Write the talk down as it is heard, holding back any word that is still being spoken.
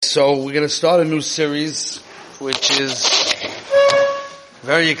So we're going to start a new series, which is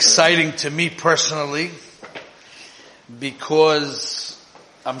very exciting to me personally, because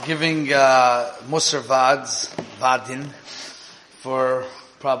I'm giving Musar Vadin for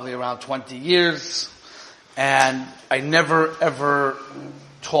probably around 20 years, and I never ever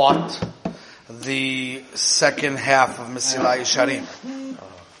taught the second half of Mesilat Yesharim.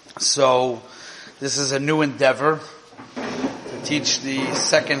 So this is a new endeavor to teach the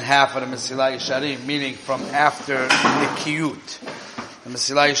second half of the Mesilat Yesharim, meaning from after Nikiyut. The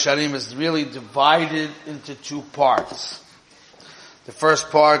Mesilat Yesharim is really divided into two parts. The first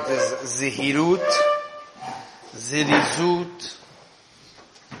part is Zihirut, Zirizut,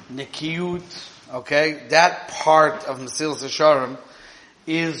 Nikiyut. Okay, that part of Mesilat Yesharim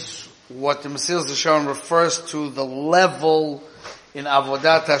is what the Mesilat Yesharim refers to, the level in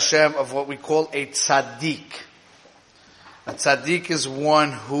Avodat Hashem of what we call a tzaddik. A tzaddik is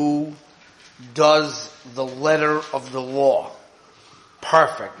one who does the letter of the law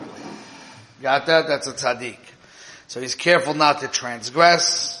perfectly. Got that? That's a tzaddik. So he's careful not to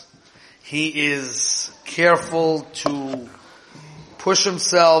transgress. He is careful to push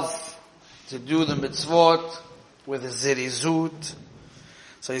himself to do the mitzvot with a zirizut.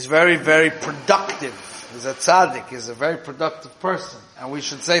 So he's very, very productive. He's a tzaddik. He's a very productive person. And we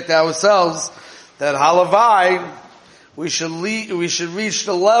should say to ourselves that halavai, we should reach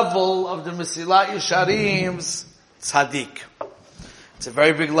the level of the Mesilat Yesharim's tzaddik. It's a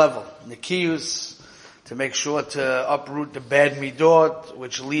very big level. Nikiyus, to make sure to uproot the bad midot,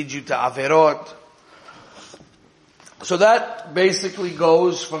 which lead you to averot. So that basically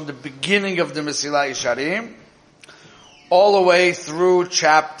goes from the beginning of the Mesilat Yesharim all the way through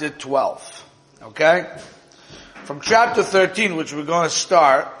chapter 12. Okay? From chapter 13, which we're going to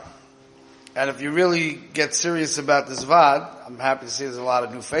start, and if you really get serious about this Vad, I'm happy to see there's a lot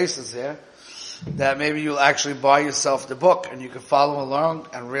of new faces here, that maybe you'll actually buy yourself the book and you can follow along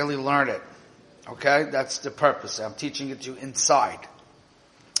and really learn it. Okay? That's the purpose. I'm teaching it to you inside.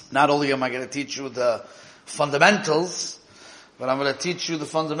 Not only am I going to teach you the fundamentals, but I'm going to teach you the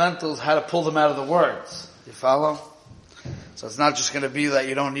fundamentals, how to pull them out of the words. You follow? So it's not just going to be that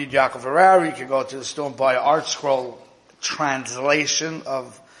you don't need Yaakov Harari. You can go to the store and buy an Art Scroll translation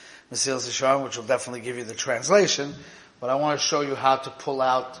of Mesilat Yesharim, which will definitely give you the translation. But I want to show you how to pull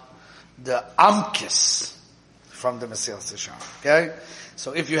out the Amkis from the Mesilat Yesharim. Okay?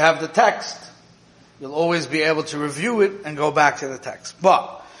 So if you have the text, you'll always be able to review it and go back to the text.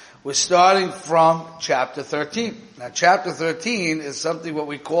 But we're starting from chapter 13. Now chapter 13 is something what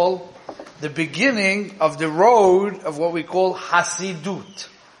we call the beginning of the road of what we call Hasidut.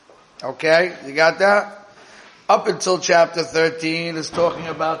 Okay? You got that? Up until chapter 13 is talking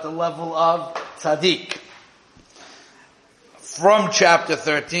about the level of Tzaddik. From chapter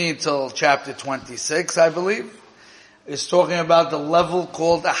 13 till chapter 26, I believe, is talking about the level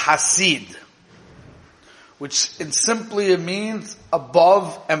called a Hasid, which it means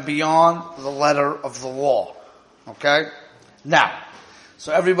above and beyond the letter of the law. Okay? Now,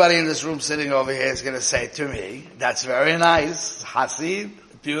 so everybody in this room sitting over here is going to say to me, that's very nice, Hasid,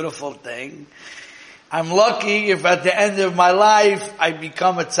 beautiful thing. I'm lucky if at the end of my life I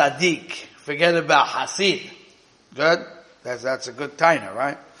become a tzaddik. Forget about Hasid. Good? That's a good taina,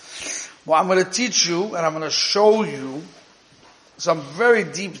 right? Well, I'm going to teach you and I'm going to show you some very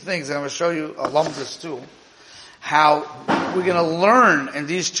deep things, and I'm going to show you alumnus too, how we're going to learn in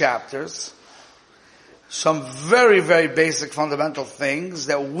these chapters some very, very basic fundamental things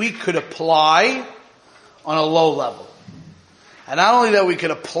that we could apply on a low level. And not only that we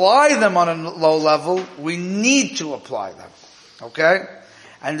could apply them on a low level, we need to apply them. Okay?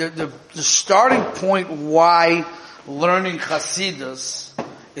 And the starting point why learning Chassidus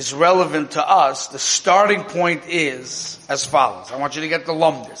is relevant to us, the starting point is as follows. I want you to get the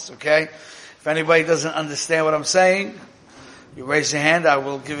lumdus, okay? If anybody doesn't understand what I'm saying, you raise your hand, I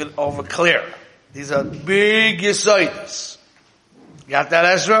will give it over clear. These are big yesodis. Got that,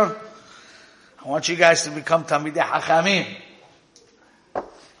 Ezra? I want you guys to become Talmidei Hachamim.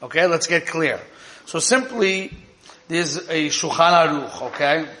 Okay, let's get clear. So simply, there's a Shulchan Aruch,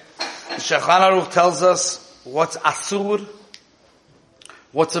 okay? The Shulchan Aruch tells us what's asur,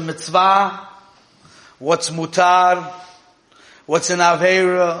 what's a mitzvah, what's mutar, what's an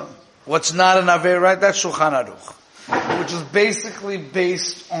avera, what's not an avera, right? That's Shulchan Aruch, which is basically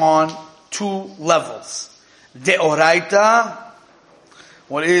based on two levels. Deoraita,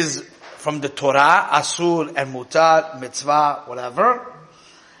 what is from the Torah, asur and mutar, mitzvah, whatever.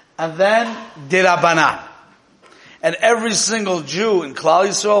 And then Dirabanan. And every single Jew in Klal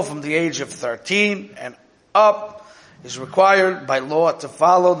Yisrael from the age of 13 and up is required by law to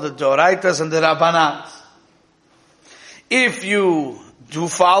follow the Doraitas and the Rabbanat. If you do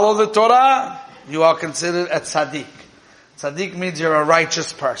follow the Torah, you are considered a tzaddik. Tzaddik means you're a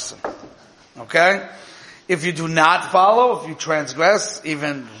righteous person. Okay? If you do not follow, if you transgress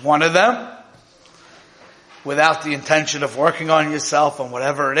even one of them, without the intention of working on yourself and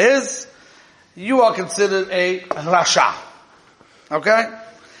whatever it is, you are considered a rasha. Okay?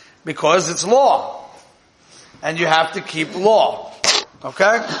 Because it's law. And you have to keep law.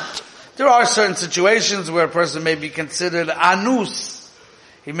 Okay? There are certain situations where a person may be considered anus.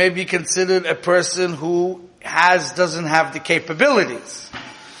 He may be considered a person who doesn't have the capabilities.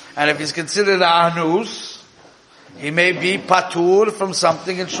 And if he's considered anus, he may be patur from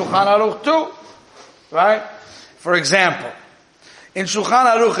something in Shulchan Aruch too. Right? For example, in Shulchan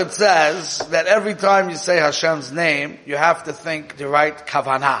Aruch it says that every time you say Hashem's name, you have to think the right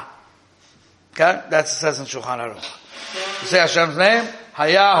kavanah. Okay? That's what it says in Shulchan Aruch. You say Hashem's name,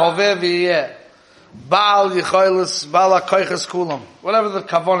 Haya Hoveh V'yeh. Baal Yichoilis, Baal HaKoiches Kulam. Whatever the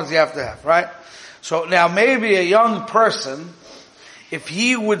kavanas you have to have, right? So now maybe a young person, if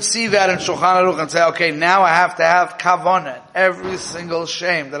he would see that in Shulchan Aruch and say, okay, now I have to have kavanah, every single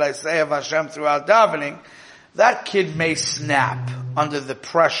shame that I say of Hashem throughout davening, that kid may snap under the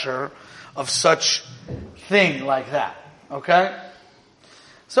pressure of such thing like that. Okay?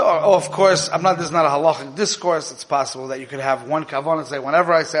 So, of course, this is not a halachic discourse. It's possible that you could have one kavanah and say,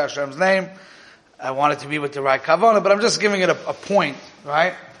 whenever I say Hashem's name, I want it to be with the right kavanah, but I'm just giving it a point,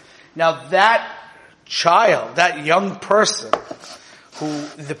 right? Now that child, that young person, who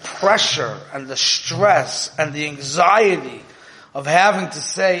the pressure and the stress and the anxiety of having to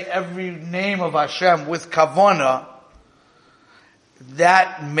say every name of Hashem with kavanah,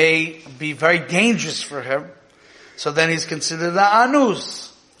 that may be very dangerous for him. So then he's considered an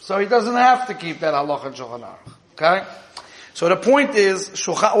anus. So he doesn't have to keep that halacha in Shulchan Aruch. Okay? So the point is,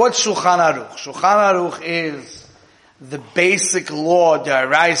 what's Shulchan Aruch? Shulchan Aruch is the basic law,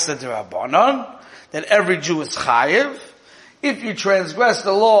 d'oraisa d'rabbanan, that every Jew is chayiv. If you transgress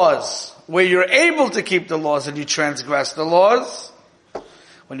the laws, where you're able to keep the laws and you transgress the laws,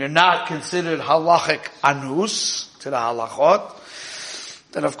 when you're not considered halachic anus to the halachot,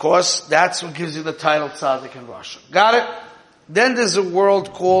 then of course, that's what gives you the title tzaddik in Russia. Got it? Then there's a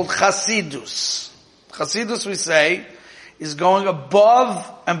world called Chasidus. Chasidus, we say, is going above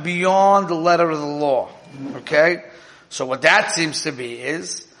and beyond the letter of the law. Okay? So what that seems to be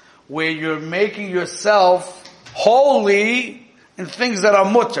is where you're making yourself holy in things that are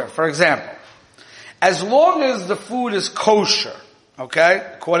mutter. For example, as long as the food is kosher,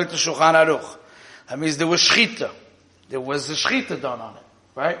 okay, according to Shulchan Aruch, that means there was shchita. There was a shchita done on it,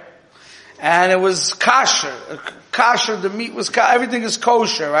 right? And it was kosher. Kosher, the meat was everything is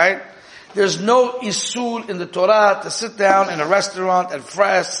kosher, right? There's no isur in the Torah to sit down in a restaurant and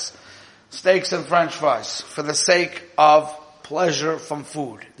press steaks and french fries for the sake of pleasure from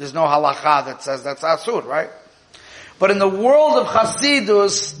food. There's no halacha that says that's asur, right? But in the world of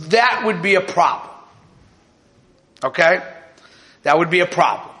Chasidus, that would be a problem. Okay? That would be a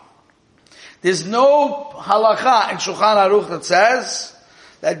problem. There's no halacha in Shulchan Aruch that says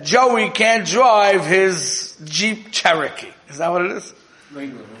that Joey can't drive his Jeep Cherokee. Is that what it is?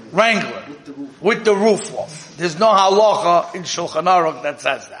 Wrangler. With the roof off. There's no halacha in Shulchan Aruch that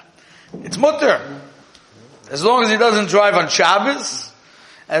says that. It's mutter. As long as he doesn't drive on Shabbos,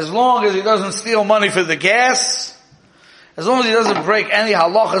 as long as he doesn't steal money for the gas, as long as he doesn't break any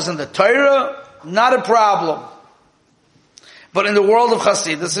halachas in the Torah, not a problem. But in the world of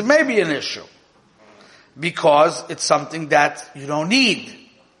Chasidus, it may be an issue. Because it's something that you don't need.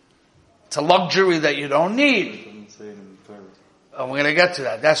 It's a luxury that you don't need. And we're going to get to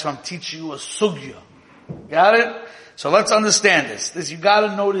that. That's why I'm teaching you a sugya. Got it? So let's understand this. You got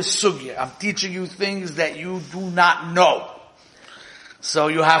to know this sugya. I'm teaching you things that you do not know. So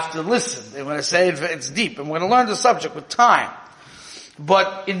you have to listen. And when I say it's deep, and we're going to learn the subject with time.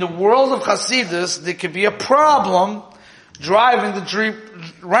 But in the world of Chasidus, there could be a problem driving the Jeep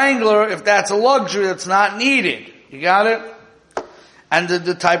Wrangler if that's a luxury that's not needed. You got it? And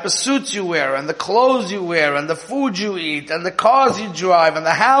the type of suits you wear, and the clothes you wear, and the food you eat, and the cars you drive, and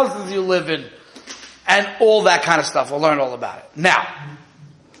the houses you live in, and all that kind of stuff. We'll learn all about it. Now,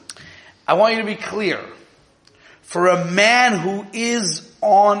 I want you to be clear. For a man who is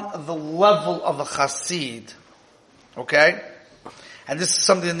on the level of a chassid, okay? And this is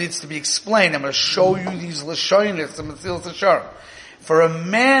something that needs to be explained. I'm going to show you these Lashonis and Mesilas Yesharim. For a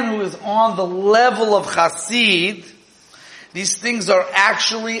man who is on the level of chassid, these things are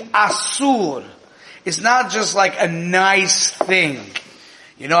actually asur. It's not just like a nice thing.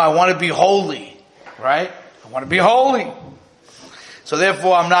 You know, I want to be holy, right? I want to be holy. So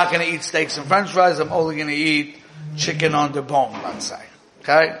therefore, I'm not going to eat steaks and french fries. I'm only going to eat chicken on the bone, let's say.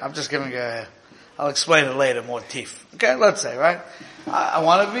 Okay? I'm just giving I'll explain it later, more teeth. Okay? Let's say, right? I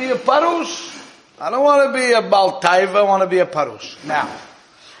want to be a parush. I don't want to be a baltaiva. I want to be a parush. Now,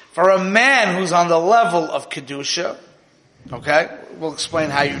 for a man who's on the level of kedusha, okay? We'll explain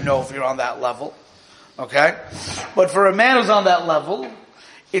how you know if you're on that level. Okay? But for a man who's on that level,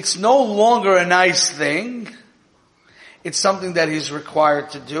 it's no longer a nice thing. It's something that he's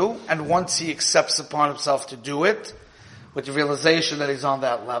required to do. And once he accepts upon himself to do it, with the realization that he's on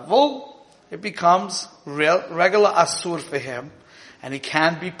that level, it becomes regular asur for him. And he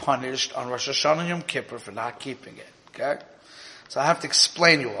can be punished on Rosh Hashanah and Yom Kippur for not keeping it. Okay? So I have to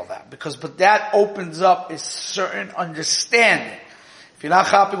explain you all that. But that opens up a certain understanding. If you're not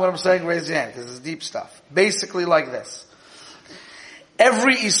copying what I'm saying, raise your hand. This is deep stuff. Basically like this.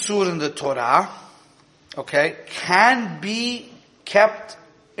 Every isur in the Torah, okay, can be kept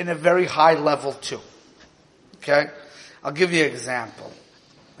in a very high level too. Okay? I'll give you an example.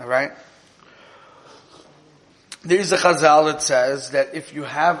 Alright? There's a chazal that says that if you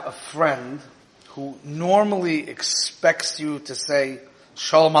have a friend who normally expects you to say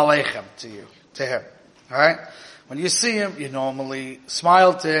Shalom Aleichem to him, alright? When you see him, you normally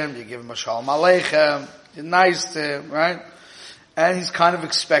smile to him, you give him a Shalom Aleichem, you're nice to him, right? And he's kind of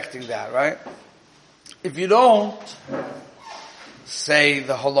expecting that, right? If you don't say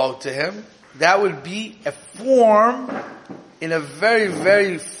the hello to him, that would be a form in a very,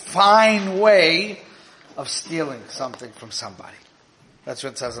 very fine way of stealing something from somebody. That's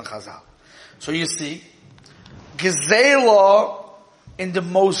what it says in Chazal. So you see, Gezela in the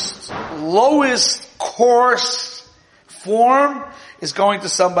most lowest, coarse form is going to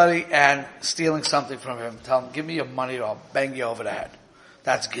somebody and stealing something from him. Tell him, give me your money or I'll bang you over the head.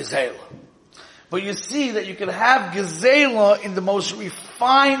 That's Gezela. But you see that you can have Gezela in the most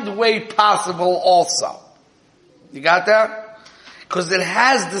refined way possible also. You got that? Because it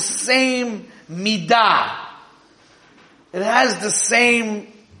has the same midah. It has the same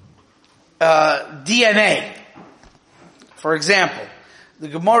DNA. For example, the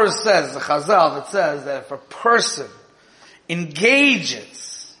Gemara says, the Chazal that says that if a person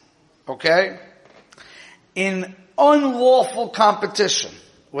engages, okay, in unlawful competition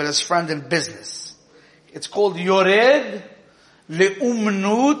with his friend in business, it's called Yored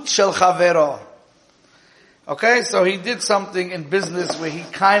Le'umnut Shel Chavero. Okay, so he did something in business where he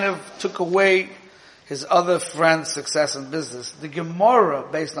kind of took away his other friend's success in business. The Gemara,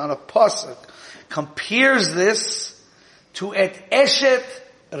 based on a pasuk, compares this to et eshet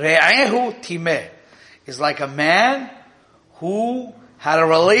re'ehu timeh. Is like a man who had a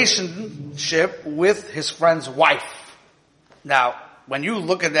relationship with his friend's wife. Now, when you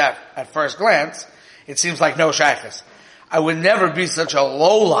look at that at first glance, it seems like no shaykhs. I would never be such a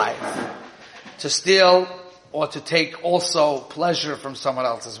lowlife to steal or to take also pleasure from someone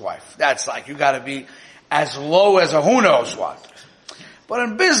else's wife. That's like, you gotta be as low as a who knows what. But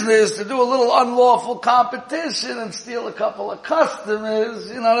in business, to do a little unlawful competition and steal a couple of customers,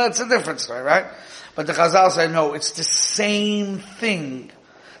 that's a different story, right? But the Chazal say, no, it's the same thing.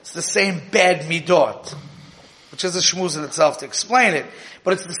 It's the same bad midot. Which is a shmuz in itself to explain it.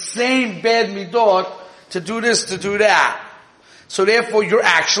 But it's the same bad midot to do this, to do that. So therefore, you're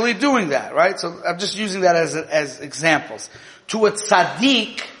actually doing that, right? So I'm just using that as examples. To a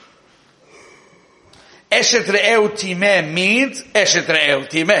tzaddik, Eshet Re'eu Timeh means Eshet Re'eu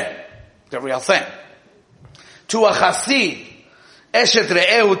Timeh. The real thing. To a Chassid, Eshet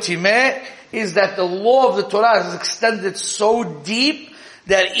Re'eu Timeh is that the law of the Torah is extended so deep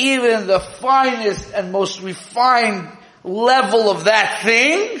that even the finest and most refined level of that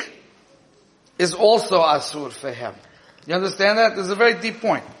thing is also asur for him. You understand that? There's a very deep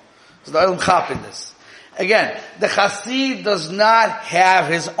point. So I don't chop in this. Again, the Chassid does not have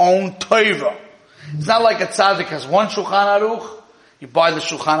his own teva. It's not like a tzaddik has one Shulchan Aruch. You buy the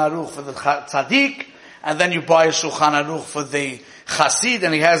Shulchan Aruch for the tzaddik, and then you buy a Shulchan Aruch for the Chassid,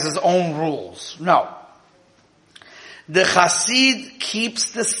 and he has his own rules. No. The Chassid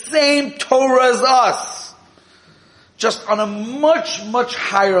keeps the same Torah as us, just on a much, much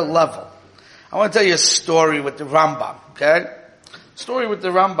higher level. I want to tell you a story with the Rambam, okay? Story with the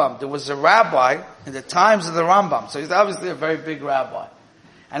Rambam. There was a rabbi in the times of the Rambam, so he's obviously a very big rabbi.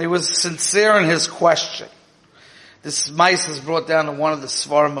 And he was sincere in his question. This mice is brought down to one of the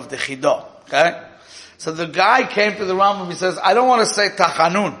svarim of the Chidah, okay? So the guy came to the Rambam, he says, I don't want to say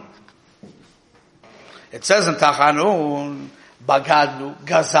Tachanun. It says in Tachanun, Bagadnu,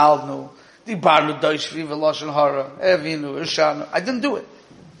 Gazalnu, Dibarnu, Doishvi, Veloshin Hara, Evinu, Ishanu. I didn't do it.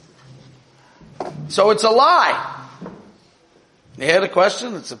 So it's a lie. You hear the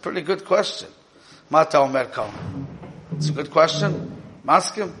question? It's a pretty good question. Mata Omer Kol. It's a good question.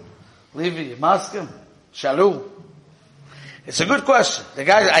 Maskim? Levi, Maskim? Shalu? It's a good question. The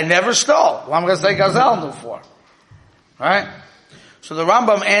guy, I never stole. What am I going to say Gazalnu for? Right? So the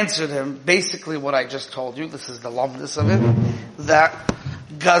Rambam answered him basically what I just told you. This is the lumpness of it. That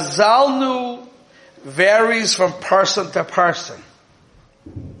Gazalnu varies from person to person.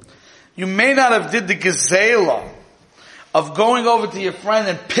 You may not have did the Gezela of going over to your friend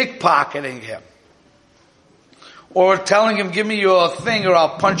and pickpocketing him. Or telling him, give me your thing or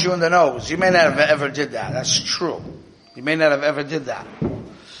I'll punch you in the nose. You may not have ever did that. That's true. You may not have ever did that.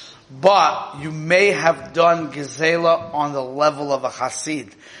 But you may have done Gezela on the level of a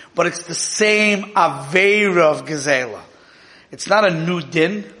Hasid. But it's the same Aveira of Gezela. It's not a new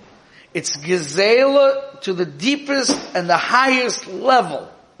din. It's Gezela to the deepest and the highest level.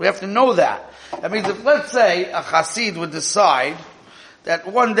 We have to know that. That means if, let's say, a Hasid would decide that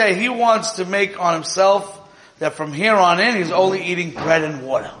one day he wants to make on himself that from here on in he's only eating bread and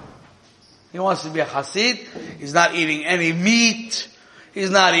water. He wants to be a Hasid. He's not eating any meat.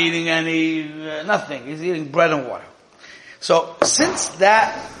 He's not eating any, nothing. He's eating bread and water. So since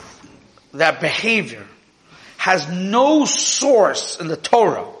that behavior has no source in the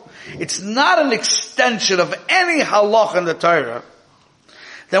Torah, it's not an extension of any halach in the Torah,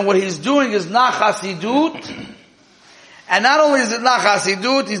 then what he's doing is not Hasidut, and not only is it not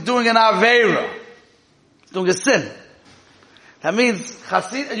Hasidut, he's doing an Aveira. He's doing a sin. That means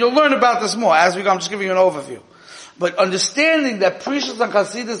Hasid, you'll learn about this more as we go, I'm just giving you an overview. But understanding that Prishus and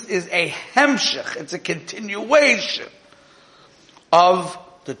Hasidus is a hemshech, it's a continuation of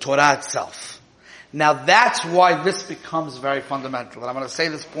the Torah itself. Now that's why this becomes very fundamental. And I'm going to say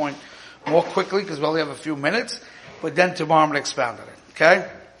this point more quickly because we only have a few minutes, but then tomorrow I'm going to expound on it. Okay?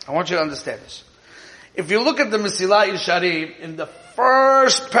 I want you to understand this. If you look at the Mesilat Yesharim in the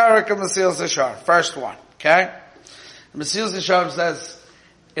first parak of Mesilas Yesharim, first one, okay? The Mesilas Yesharim says,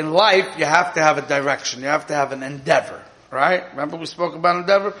 in life, you have to have a direction. You have to have an endeavor, right? Remember we spoke about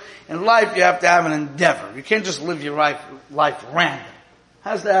endeavor? In life, you have to have an endeavor. You can't just live your life random. It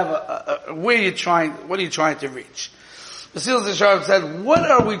has to have what are you trying to reach? Mesilas Yesharim said, what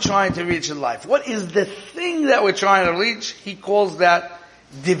are we trying to reach in life? What is the thing that we're trying to reach? He calls that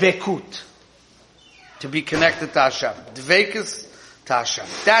Divekut. To be connected to Hashem. Dvekus to Hashem.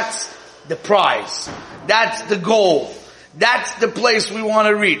 That's the prize. That's the goal. That's the place we want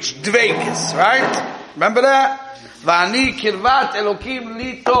to reach. Dvekus, right? Remember that? V'ani kirvat Elokim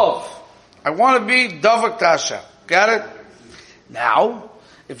li tov. I want to be Davak to Hashem. Got it? Now,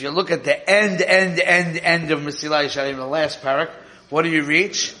 if you look at the end of Mesilat Yesharim, the last parak, what do you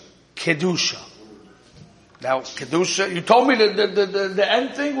reach? Kedusha. Now, Kedusha, you told me that the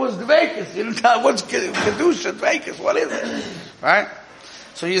end thing was Dvekus. You didn't tell what's Kedusha, Dvekus, what is it? Right?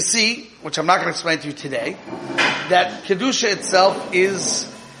 So you see, which I'm not going to explain to you today, that Kedusha itself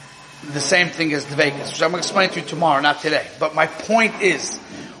is the same thing as Dvekus, which I'm going to explain to you tomorrow, not today. But my point is,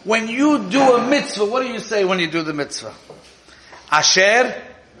 when you do a mitzvah, what do you say when you do the mitzvah? Asher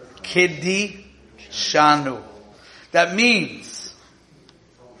Kedi Shanu. That means,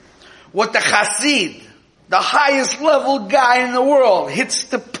 what the Hasid, the highest level guy in the world, hits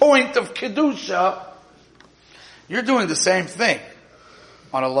the point of Kedusha, you're doing the same thing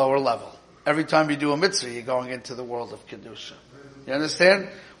on a lower level. Every time you do a mitzvah, you're going into the world of Kedusha. You understand?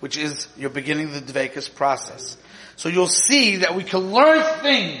 Which is, you're beginning the Dvekus process. So you'll see that we can learn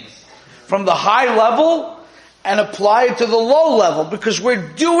things from the high level and apply it to the low level because we're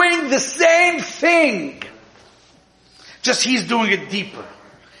doing the same thing. Just he's doing it deeper.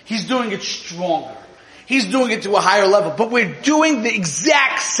 He's doing it stronger. He's doing it to a higher level, but we're doing the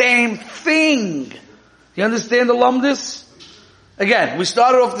exact same thing. You understand the lumdis? Again, we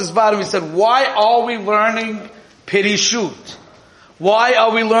started off this bottom, we said, why are we learning Pirishut? Why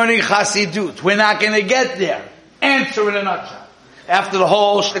are we learning Chasidut? We're not going to get there. Answer in a nutshell. After the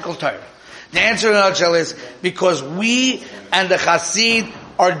whole shtickle Torah. The answer in a nutshell is because we and the Chasid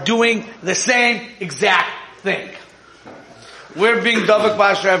are doing the same exact thing. We're being Davak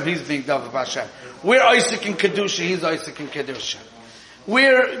B'Hashem, he's being Davak B'Hashem. We're Isaac in Kedusha, he's Isaac in Kedusha.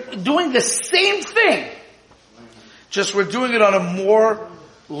 We're doing the same thing. Just we're doing it on a more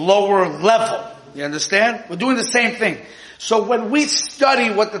lower level. You understand? We're doing the same thing. So when we study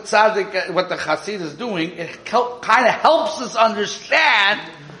what the tzaddik, what the chassid is doing, it kind of helps us understand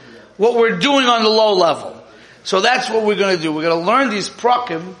what we're doing on the low level. So that's what we're going to do. We're going to learn these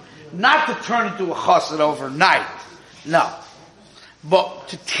prakim, not to turn into a chassid overnight. No. But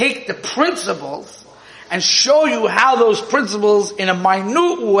to take the principles and show you how those principles in a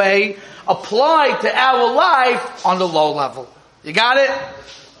minute way apply to our life on the low level. You got it?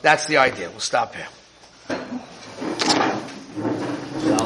 That's the idea. We'll stop here.